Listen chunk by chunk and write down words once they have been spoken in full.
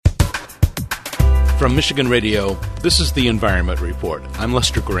From Michigan Radio, this is the Environment Report. I'm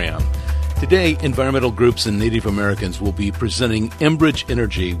Lester Graham. Today, environmental groups and Native Americans will be presenting Enbridge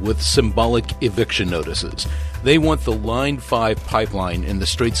Energy with symbolic eviction notices. They want the Line 5 pipeline in the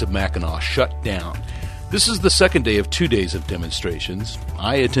Straits of Mackinac shut down. This is the second day of 2 days of demonstrations.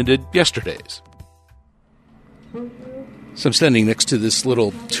 I attended yesterday's. So I'm standing next to this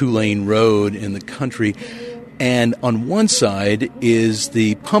little two-lane road in the country, and on one side is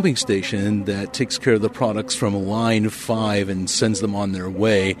the pumping station that takes care of the products from Line 5 and sends them on their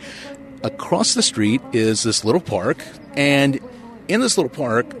way. Across the street is this little park, and in this little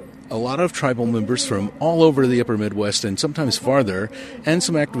park, a lot of tribal members from all over the upper Midwest and sometimes farther, and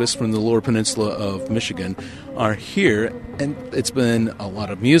some activists from the lower peninsula of Michigan are here. And it's been a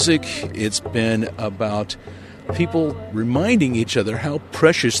lot of music. It's been about people reminding each other how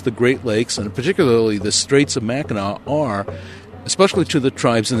precious the Great Lakes, and particularly the Straits of Mackinac, are, especially to the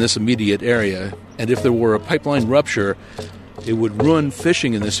tribes in this immediate area. And if there were a pipeline rupture, it would ruin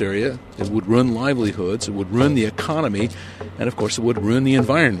fishing in this area, it would ruin livelihoods, it would ruin the economy, and of course it would ruin the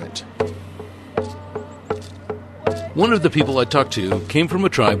environment. One of the people I talked to came from a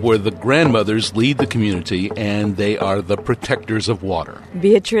tribe where the grandmothers lead the community, and they are the protectors of water.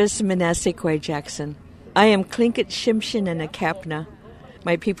 Beatrice Manasseh Jackson. I am Tlingit, Shimshin, and Akapna.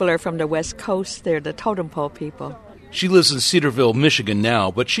 My people are from the West Coast. They're the totem pole people. She lives in Cedarville, Michigan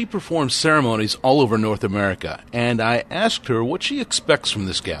now, but she performs ceremonies all over North America. And I asked her what she expects from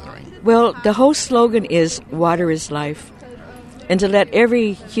this gathering. Well, the whole slogan is water is life. And to let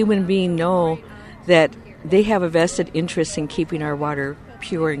every human being know that they have a vested interest in keeping our water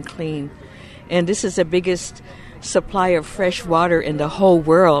pure and clean. And this is the biggest supply of fresh water in the whole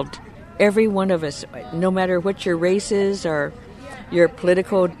world. Every one of us, no matter what your race is or your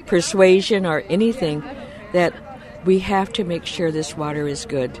political persuasion or anything, that we have to make sure this water is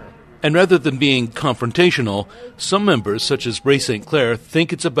good. And rather than being confrontational, some members, such as Ray St. Clair,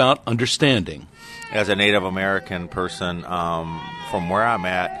 think it's about understanding. As a Native American person, from where I'm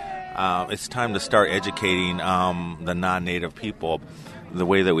at, it's time to start educating the non-Native people. The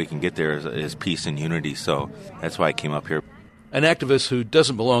way that we can get there is peace and unity, so that's why I came up here. An activist who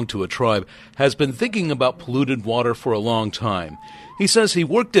doesn't belong to a tribe has been thinking about polluted water for a long time. He says he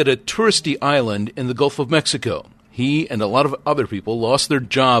worked at a touristy island in the Gulf of Mexico. He and a lot of other people lost their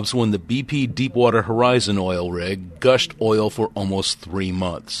jobs when the BP Deepwater Horizon oil rig gushed oil for almost 3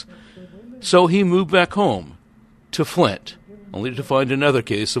 months. So he moved back home, to Flint, only to find another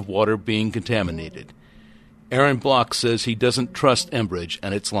case of water being contaminated. Aaron Block says he doesn't trust Enbridge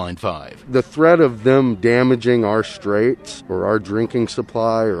and its Line 5. The threat of them damaging our straits or our drinking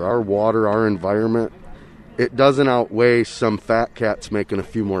supply or our water, our environment, it doesn't outweigh some fat cats making a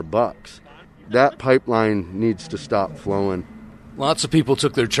few more bucks. That pipeline needs to stop flowing. Lots of people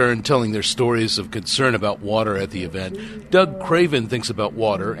took their turn telling their stories of concern about water at the event. Doug Craven thinks about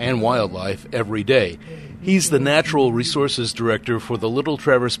water and wildlife every day. He's the Natural Resources Director for the Little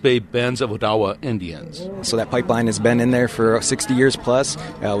Traverse Bay Bands of Odawa Indians. So that pipeline has been in there for 60 years plus.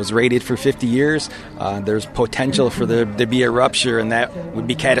 It was rated for 50 years. There's potential for there to be a rupture, and that would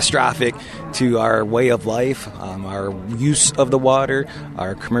be catastrophic to our way of life, our use of the water,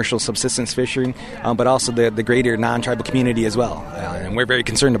 our commercial subsistence fishing, but also the greater non-tribal community as well. And we're very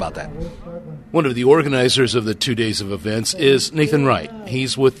concerned about that. One of the organizers of the 2 days of events is Nathan Wright.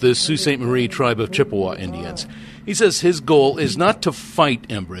 He's with the Sault Ste. Marie tribe of Chippewa Indians. He says his goal is not to fight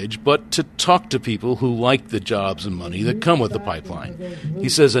Enbridge, but to talk to people who like the jobs and money that come with the pipeline. He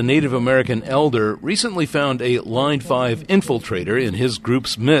says a Native American elder recently found a Line 5 infiltrator in his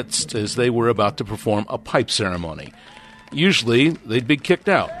group's midst as they were about to perform a pipe ceremony. Usually, they'd be kicked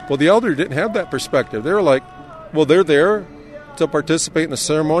out. Well, the elder didn't have that perspective. They were like, well, they're there to participate in the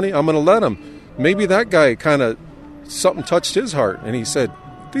ceremony. I'm going to let them. Maybe that guy something touched his heart, and he said,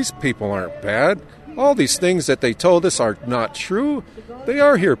 these people aren't bad. All these things that they told us are not true. They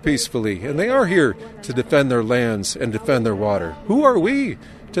are here peacefully, and they are here to defend their lands and defend their water. Who are we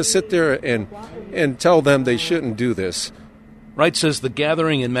to sit there and tell them they shouldn't do this? Wright says the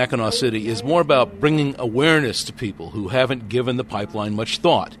gathering in Mackinac City is more about bringing awareness to people who haven't given the pipeline much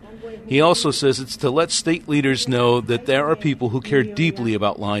thought. He also says it's to let state leaders know that there are people who care deeply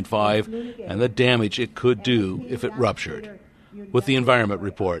about Line 5 and the damage it could do if it ruptured. With the Environment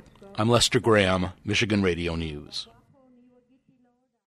Report, I'm Lester Graham, Michigan Radio News.